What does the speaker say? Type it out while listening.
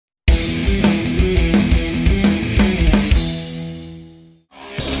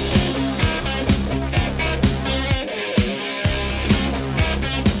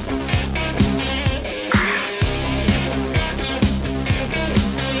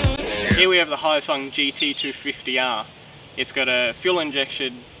Here we have the Hyosung GT250R. It's got a fuel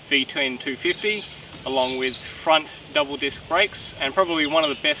injection V-twin 250 along with front double disc brakes and probably one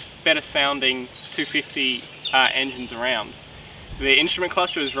of the better sounding 250 engines around. The instrument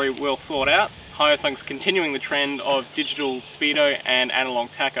cluster is very well thought out. Hyosung's continuing the trend of digital speedo and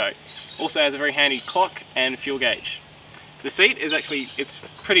analog tacho. Also has a very handy clock and fuel gauge. The seat is it's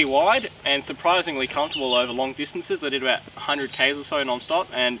pretty wide and surprisingly comfortable over long distances. I did about 100 k's or so non-stop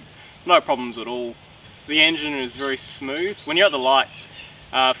and no problems at all. The engine is very smooth. When you're at the lights,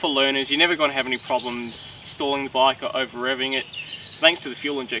 for learners, you're never going to have any problems stalling the bike or over revving it. Thanks to the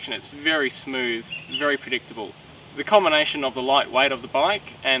fuel injection, it's very smooth, very predictable. The combination of the light weight of the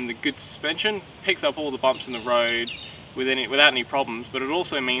bike and the good suspension picks up all the bumps in the road without any problems, but it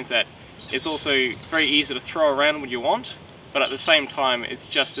also means that it's also very easy to throw around when you want, but at the same time it's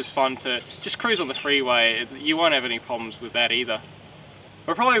just as fun to just cruise on the freeway. You won't have any problems with that either.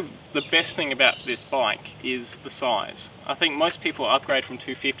 But probably the best thing about this bike is the size. I think most people upgrade from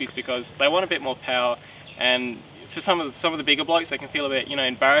 250s because they want a bit more power, and for some of the bigger blokes they can feel a bit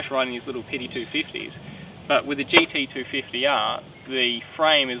embarrassed riding these little pitty 250s. But with the GT250R, the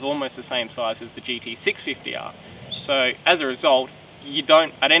frame is almost the same size as the GT650R. So as a result,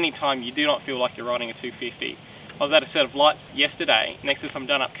 at any time you do not feel like you're riding a 250. I was at a set of lights yesterday next to some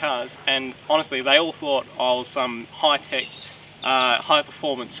done-up cars, and honestly they all thought I was some high-tech,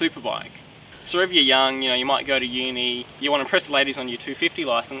 high-performance superbike. So if you're young, you might go to uni, you want to impress the ladies on your 250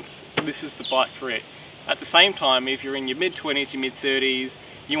 license, this is the bike for it. At the same time, if you're in your mid-20s, your mid-30s,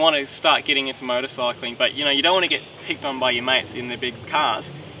 you want to start getting into motorcycling, but you don't want to get picked on by your mates in their big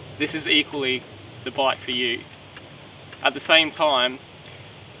cars, this is equally the bike for you. At the same time,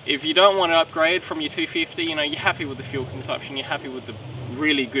 if you don't want to upgrade from your 250, you're happy with the fuel consumption, you're happy with the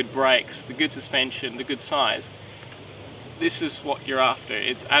really good brakes, the good suspension, the good size, this is what you're after.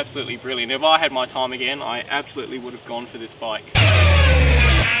 It's absolutely brilliant. If I had my time again, I absolutely would have gone for this bike.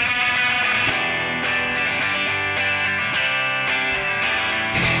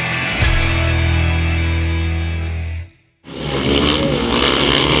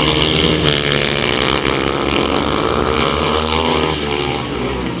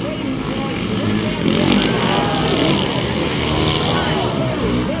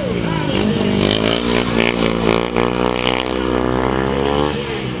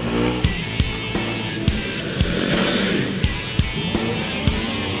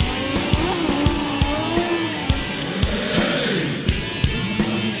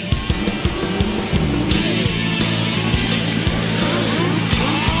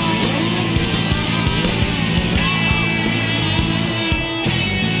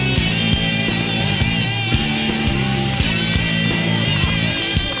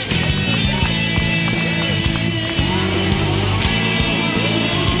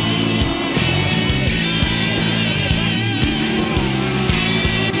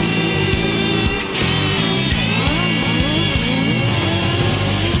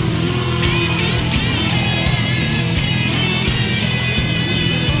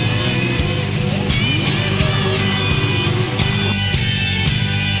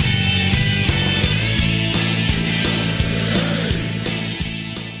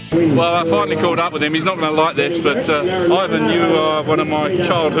 Well, I finally caught up with him. He's not going to like this, but Ivan, you are one of my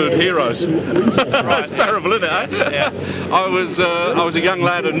childhood heroes. It's terrible, isn't it? Eh? Yeah. I was a young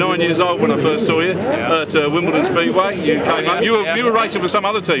lad of 9 years old when I first saw you at Wimbledon Speedway. You came up. You were racing for some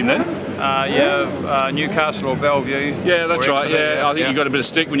other team then? Newcastle or Bellevue. Yeah, that's right. Yeah, I think you got a bit of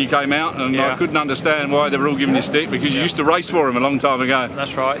stick when you came out, and I couldn't understand why they were all giving you stick because you used to race for him a long time ago.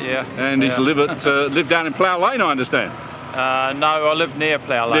 That's right. Yeah. And he used to live down in Plough Lane, I understand. No, I live near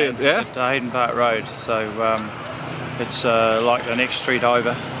Plough Lane, at Hayden Park Road, so it's like the next street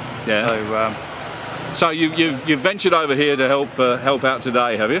over. Yeah. So you've ventured over here to help out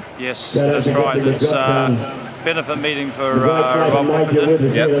today, have you? Yes, that's right. It's benefit meeting for Rob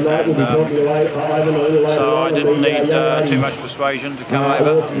Whiffington. Yep. So I didn't need too much persuasion to come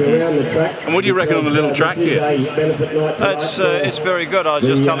over. And what do you reckon on the little track here? It's very good. I was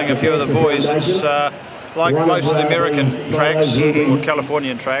just telling a few of the boys. It's like most of the American tracks, or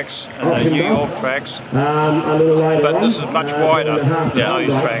Californian tracks, and the New York tracks, but this is much wider than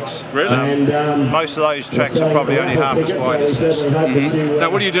those tracks. Really? Most of those tracks are probably only half as wide as this. Now,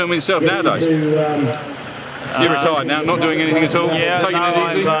 what are you doing with yourself nowadays? You're retired now, not doing anything at all? Yeah, taking it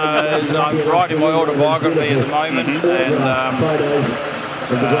easy? I'm writing my autobiography at the moment, and I'm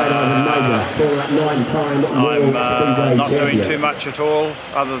not doing too much at all,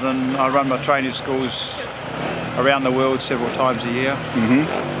 other than I run my training schools around the world several times a year.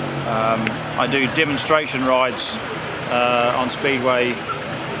 I do demonstration rides on Speedway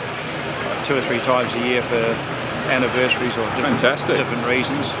 2 or 3 times a year for anniversaries or different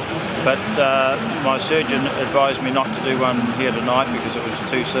reasons. But my surgeon advised me not to do one here tonight because it was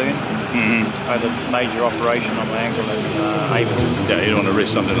too soon. I had a major operation on my ankle in April. Yeah, you don't want to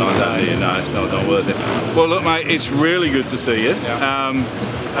risk something like that, do you? No, it's not worth it. Well, look, mate, it's really good to see you.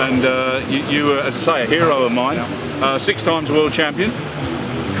 You were, as I say, a hero of mine. 6 times world champion.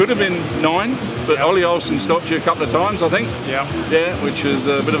 Could have been 9, but Ollie Olsen stopped you a couple of times, I think. Yeah, which was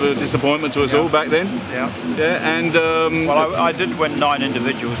a bit of a disappointment to us all back then. And well, I did win 9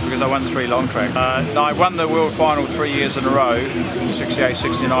 individuals because I won 3 long track. I won the world final 3 years in a row, 68,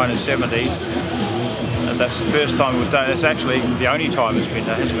 69 and 70. And that's the first time it was done. It's actually the only time it's been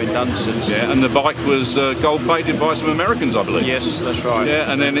done. It's been done since. Yeah, and the bike was gold plated by some Americans, I believe. Yes, that's right.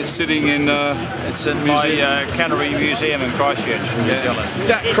 Yeah, and then it's sitting in it's in my Cannery Museum in Christchurch, New Zealand.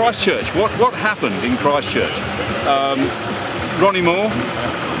 Yeah, Christchurch. What happened in Christchurch? Ronnie Moore,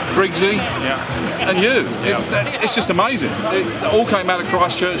 Briggsy, and you. It's just amazing. It all came out of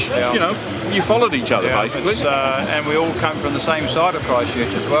Christchurch. You know, you followed each other basically. And we all come from the same side of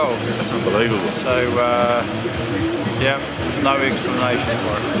Christchurch as well. That's unbelievable. So yeah, there's no explanation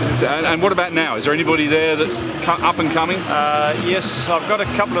for it. And what about now? Is there anybody there that's up and coming? Yes, I've got a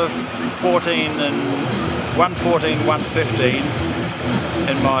couple of 114, 115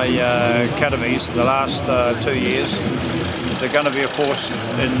 in my academies the last 2 years. They're going to be a force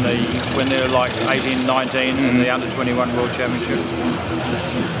in when they're like 18, 19 in the under-21 World Championship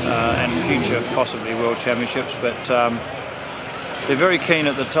and future possibly World Championships. But they're very keen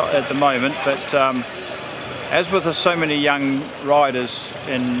at the moment. But as with so many young riders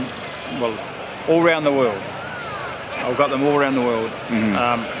all around the world, I've got them all around the world.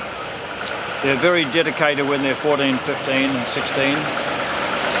 They're very dedicated when they're 14, 15 and 16.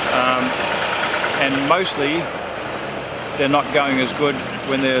 And mostly they're not going as good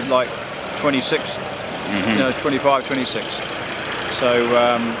when they're like 26, 25, 26. So,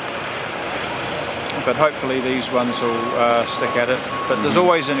 but hopefully these ones will stick at it. But there's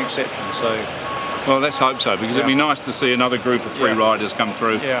always an exception. So, well, let's hope so, because it'd be nice to see another group of 3 riders come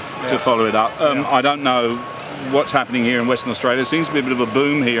through to follow it up. I don't know what's happening here in Western Australia. There seems to be a bit of a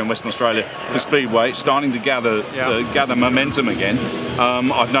boom here in Western Australia for Speedway. It's starting to gather momentum again.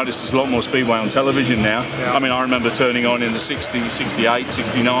 I've noticed there's a lot more Speedway on television now. I mean, I remember turning on in the 60s, 68,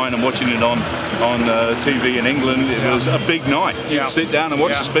 69 and watching it on TV in England. It was a big night. You'd sit down and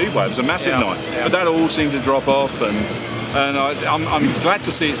watch the Speedway. It was a massive night. But that all seemed to drop off, and I'm glad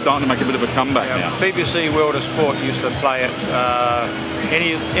to see it starting to make a bit of a comeback now. BBC World of Sport used to play it,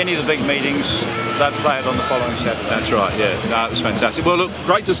 any of the big meetings, they'd play it on the following Saturday. That's right, yeah. No, it was fantastic. Well, look,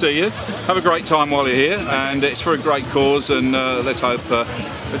 great to see you. Have a great time while you're here, and it's for a great cause, and let's hope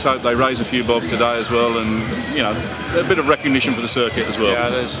they raise a few bob today as well, and, you know, a bit of recognition for the circuit as well. Yeah,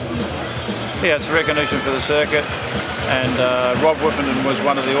 it is. Yeah, it's recognition for the circuit, and Rob Whippenden was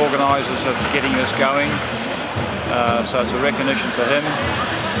one of the organisers of getting this going. So it's a recognition for him,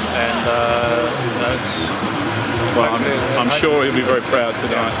 and I'm sure he'll be very proud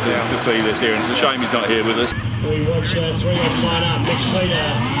tonight to see this here, and it's a shame he's not here with us. We watch 3 on line up, Mick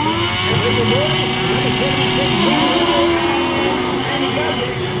Cedar.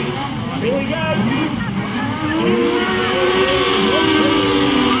 Here we go.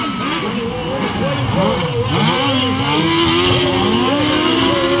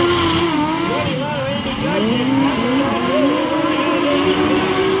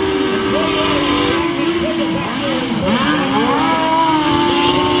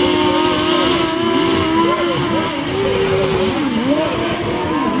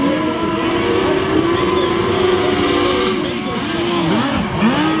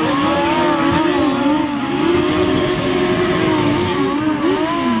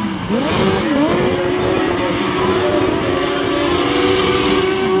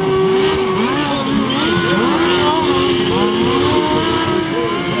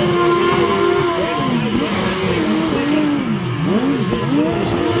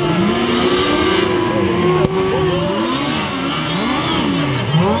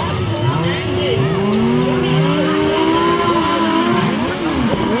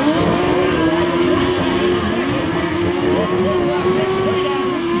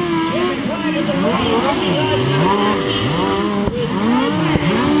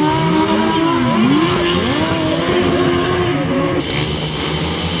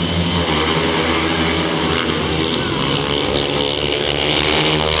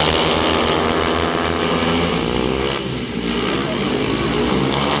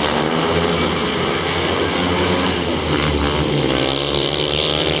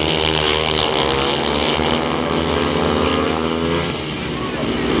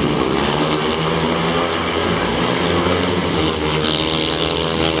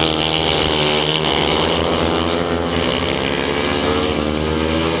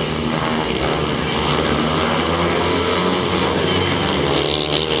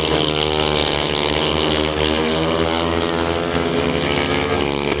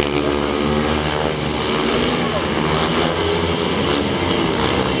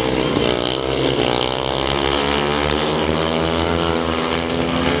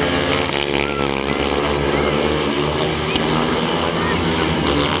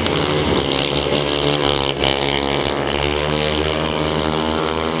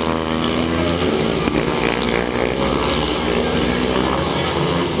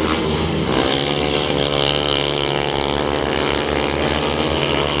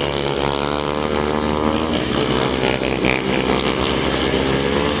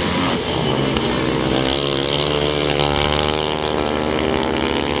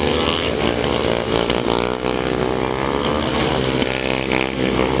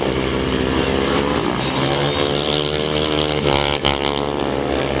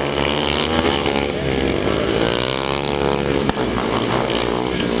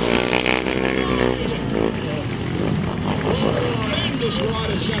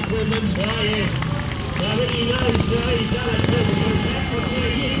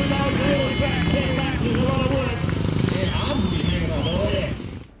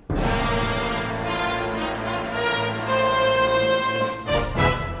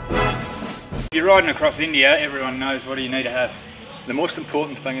 riding across India, everyone knows what do you need to have. The most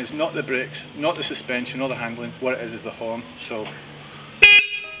important thing is not the brakes, not the suspension, not the handling. What it is the horn. So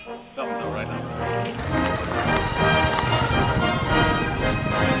that one's all right now.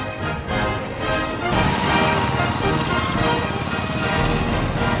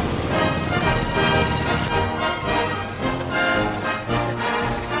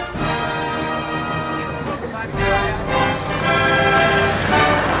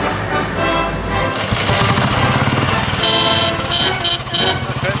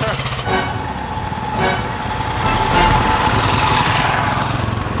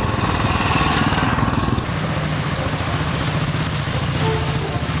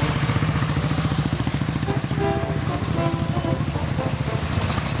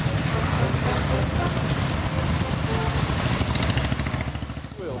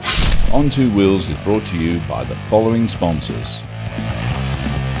 On Two Wheels is brought to you by the following sponsors: